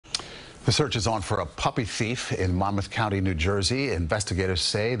The search is on for a puppy thief in Monmouth County, New Jersey. Investigators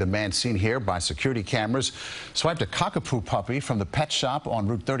say the man seen here by security cameras swiped a cockapoo puppy from the pet shop on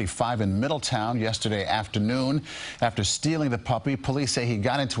Route 35 in Middletown yesterday afternoon. After stealing the puppy, police say he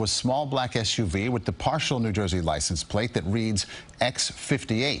got into a small black SUV with the partial New Jersey license plate that reads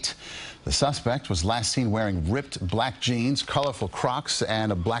X58. The suspect was last seen wearing ripped black jeans, colorful Crocs,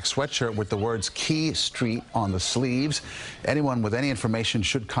 and a black sweatshirt with the words Key Street on the sleeves. Anyone with any information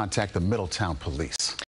should contact the Middletown police.